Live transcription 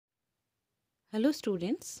Hello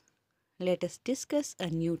students, let us discuss a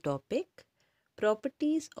new topic,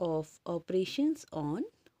 properties of operations on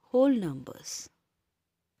whole numbers.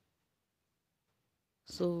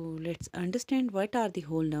 So let's understand what are the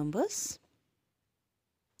whole numbers.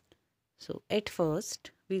 So at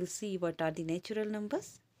first we'll see what are the natural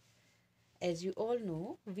numbers. As you all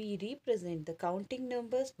know, we represent the counting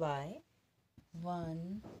numbers by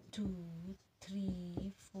 1, 2,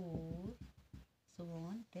 3, 4, so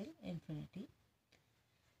on till infinity.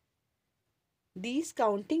 These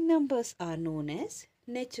counting numbers are known as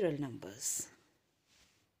natural numbers.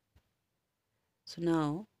 So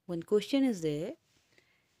now one question is there.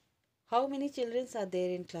 How many children are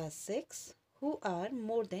there in class 6 who are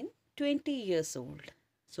more than 20 years old?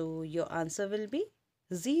 So your answer will be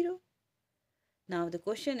 0. Now the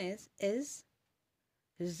question is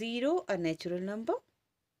 0 a natural number?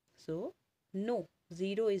 So no,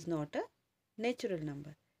 0 is not a natural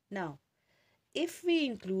number. Now if we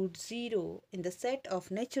include 0 in the set of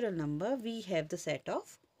natural number, we have the set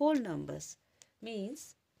of whole numbers.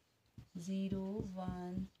 Means 0,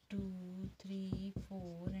 1, 2, 3,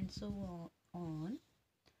 4 and so on.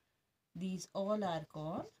 These all are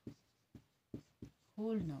called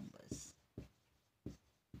whole numbers.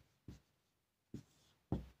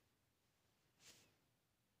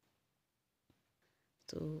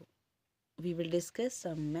 So we will discuss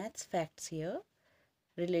some maths facts here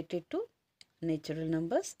related to natural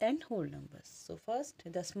numbers and whole numbers. So first,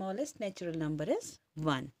 the smallest natural number is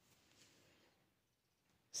 1.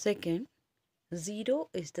 Second, 0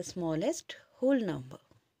 is the smallest whole number.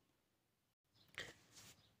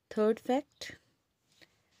 Third fact,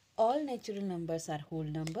 all natural numbers are whole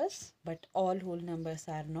numbers, but all whole numbers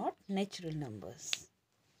are not natural numbers.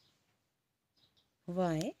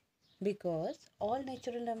 Why? Because all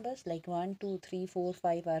natural numbers like 1, 2, 3, 4,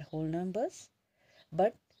 5 are whole numbers,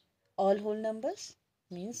 but all whole numbers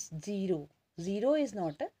means 0. 0 is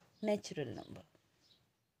not a natural number.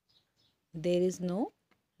 There is no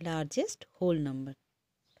largest whole number.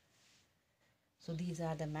 So these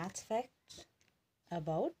are the maths facts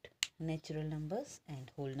about natural numbers and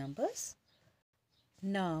whole numbers.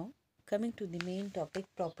 Now coming to the main topic,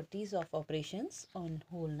 properties of operations on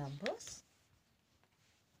whole numbers.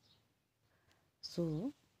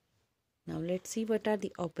 So now let's see what are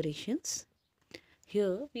the operations.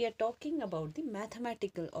 Here we are talking about the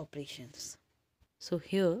mathematical operations. So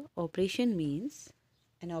here operation means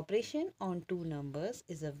an operation on two numbers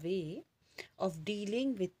is a way of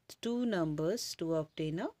dealing with two numbers to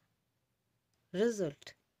obtain a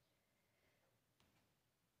result.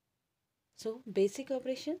 So basic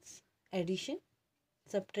operations, addition,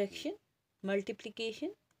 subtraction,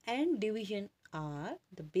 multiplication and division are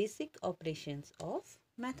the basic operations of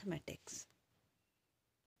mathematics.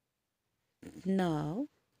 Now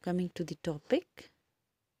coming to the topic,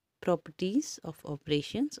 properties of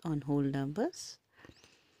operations on whole numbers.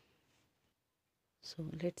 So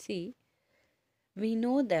let's see. We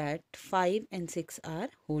know that 5 and 6 are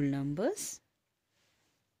whole numbers.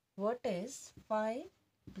 What is 5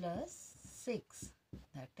 plus 6?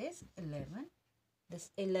 That is 11. This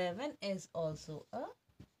 11 is also a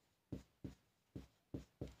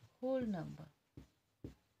whole number.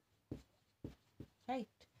 Right?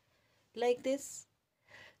 Like this,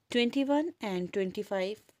 21 and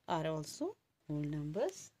 25 are also whole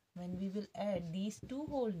numbers. When we will add these two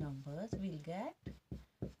whole numbers, we'll get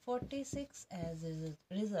 46 as a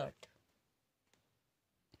result.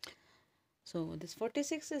 So this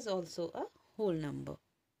 46 is also a whole number.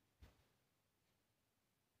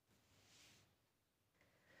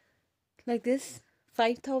 Like this,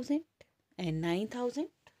 5,000 and 9,000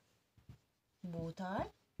 both are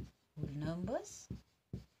whole numbers.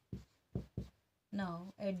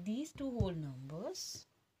 Now add these two whole numbers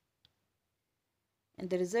and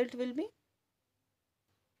the result will be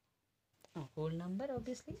a whole number,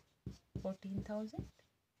 obviously, 14,000.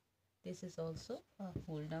 This is also a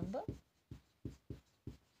whole number.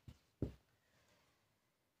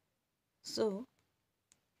 So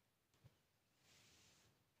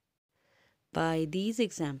by these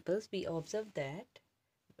examples we observe that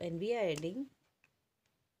when we are adding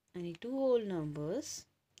any two whole numbers,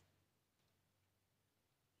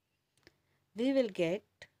 we will get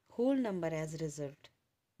whole number as result.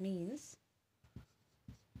 Means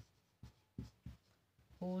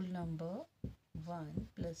whole number 1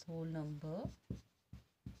 plus whole number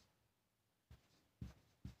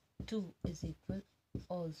 2 is equal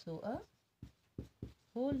also a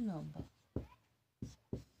whole number.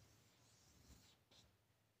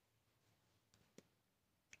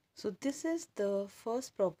 So this is the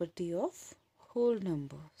first property of whole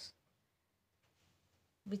numbers,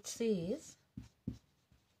 which says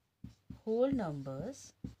whole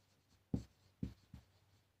numbers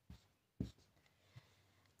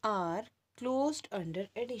are closed under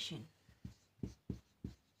addition.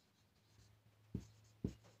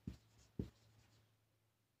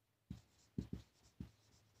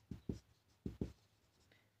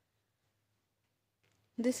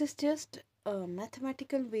 This is just a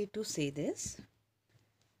mathematical way to say this.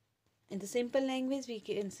 In the simple language, we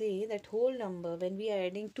can say that whole number, when we are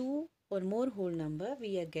adding two or more whole number,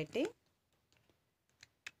 we are getting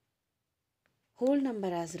whole number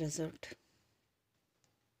as result.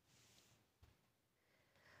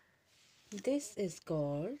 This is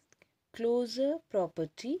called closure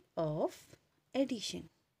property of addition.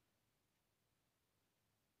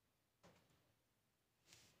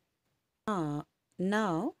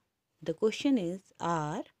 Now the question is,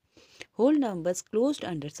 are whole numbers closed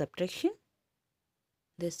under subtraction?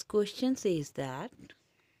 This question says that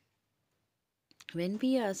when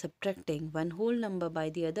we are subtracting one whole number by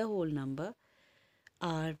the other whole number,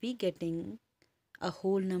 are we getting a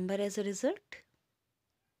whole number as a result?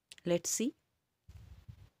 Let's see.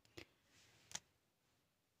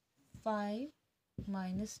 5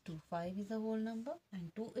 minus 2. 5 is a whole number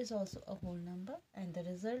and 2 is also a whole number, and the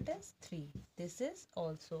result is 3. This is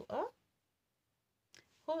also a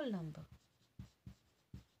whole number.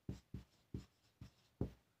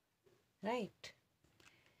 Right.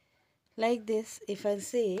 Like this, if I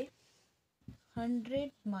say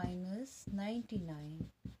 100 minus 99,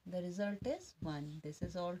 the result is 1. This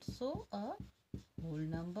is also a whole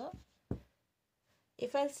number.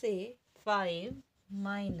 If I say 5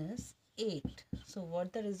 minus 8, so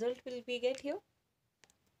what the result will we get here?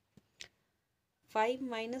 5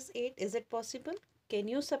 minus 8, is it possible? Can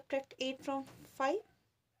you subtract 8 from 5?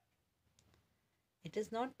 It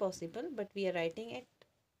is not possible, but we are writing it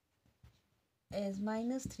as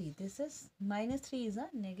minus 3. This is minus 3 is a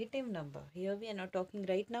negative number. Here we are not talking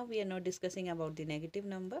right now. We are not discussing about the negative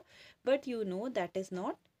number, but you know that is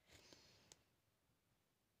not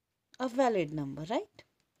a valid number, right?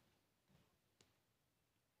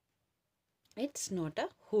 It's not a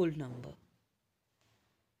whole number.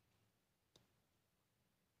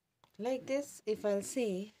 Like this, if I'll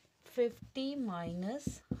say 50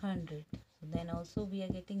 minus 100, then also we are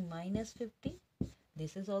getting minus 50.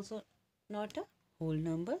 This is also not a whole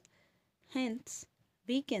number. Hence,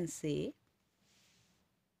 we can say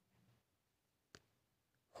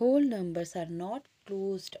whole numbers are not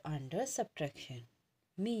closed under subtraction.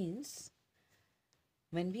 Means,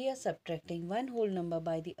 when we are subtracting one whole number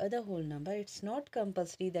by the other whole number, it's not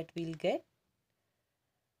compulsory that we'll get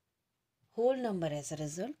whole number as a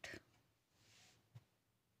result.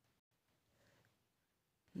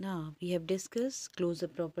 Now, we have discussed closure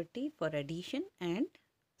property for addition and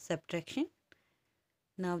subtraction.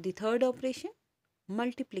 Now, the third operation,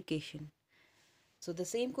 multiplication. So, the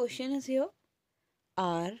same question is here.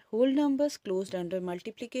 Are whole numbers closed under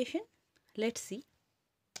multiplication? Let's see.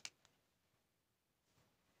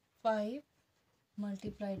 5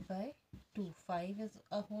 multiplied by 2. 5 is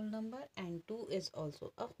a whole number and 2 is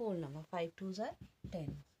also a whole number. 5 2s are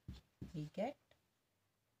 10. We get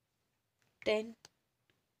 10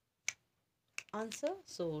 answer.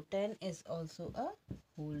 So 10 is also a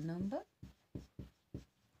whole number.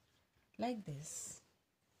 Like this.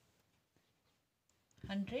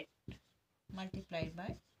 100 multiplied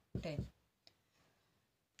by 10.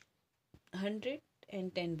 100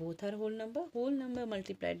 and 10 both are whole number. Whole number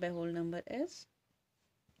multiplied by whole number is,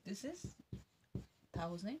 this is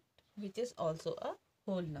 1000, which is also a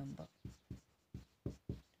whole number.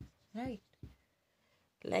 Right.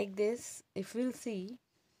 Like this, if we'll see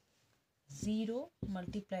 0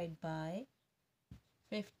 multiplied by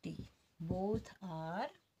 50, both are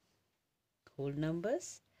whole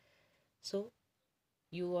numbers. So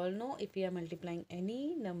you all know, if we are multiplying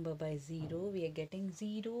any number by 0, we are getting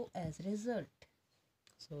 0 as result.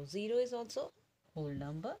 So 0 is also whole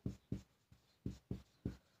number.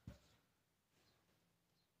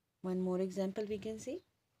 One more example we can see.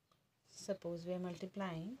 Suppose we are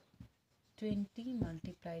multiplying 20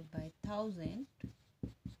 multiplied by 1000.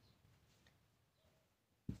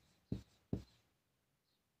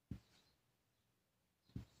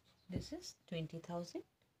 This is 20,000,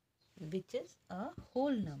 which is a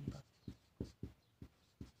whole number.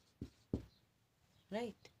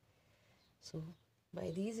 Right. So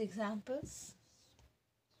by these examples,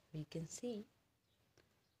 we can see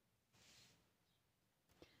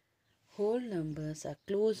whole numbers are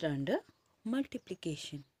closed under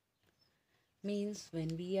multiplication. Means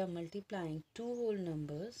when we are multiplying two whole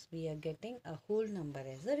numbers, we are getting a whole number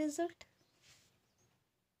as a result.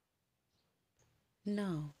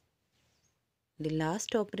 Now, the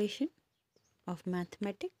last operation, of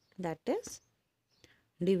mathematics, that is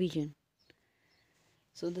division.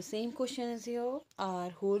 So the same question is here. Are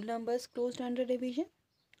whole numbers closed under division?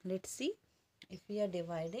 Let's see. If we are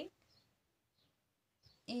dividing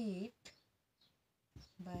 8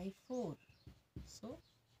 by 4, so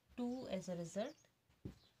 2 as a result,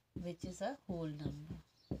 which is a whole number,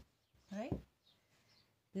 right?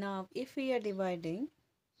 Now if we are dividing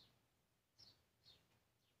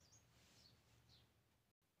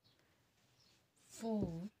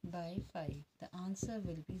 4 by 5, the answer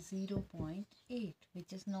will be 0.8,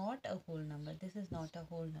 which is not a whole number. This is not a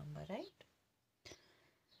whole number, right?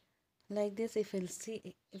 Like this, if we'll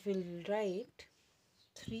write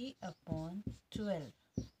 3 upon 12,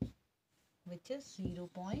 which is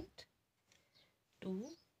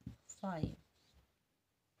 0.25.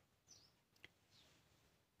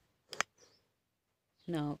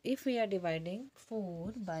 Now if we are dividing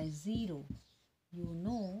 4 by 0, you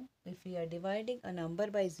know, if we are dividing a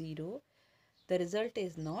number by 0, the result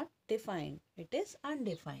is not defined, it is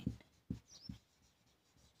undefined.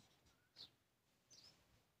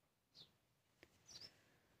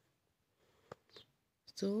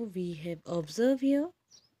 So we have observed here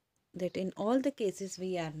that in all the cases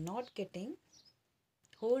we are not getting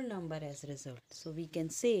whole number as result. So we can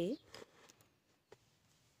say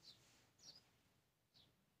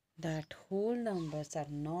that whole numbers are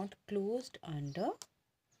not closed under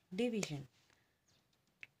division.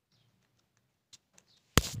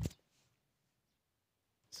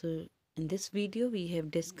 So in this video we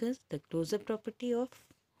have discussed the closure property of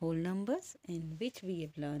whole numbers, in which we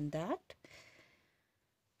have learned that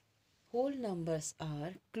whole numbers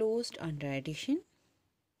are closed under addition,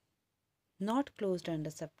 not closed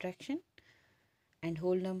under subtraction, and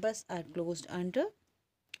whole numbers are closed under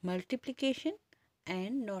multiplication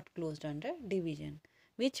and not closed under division,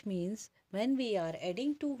 which means when we are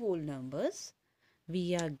adding two whole numbers,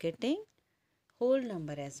 we are getting whole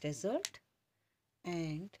number as result,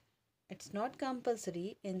 and it's not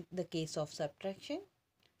compulsory in the case of subtraction.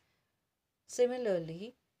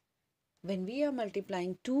 Similarly, when we are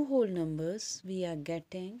multiplying two whole numbers, we are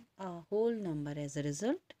getting a whole number as a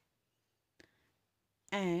result,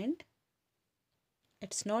 and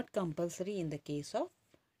it's not compulsory in the case of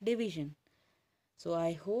division. So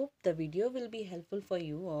I hope the video will be helpful for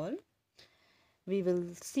you all. We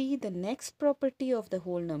will see the next property of the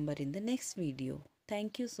whole number in the next video.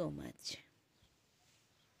 Thank you so much.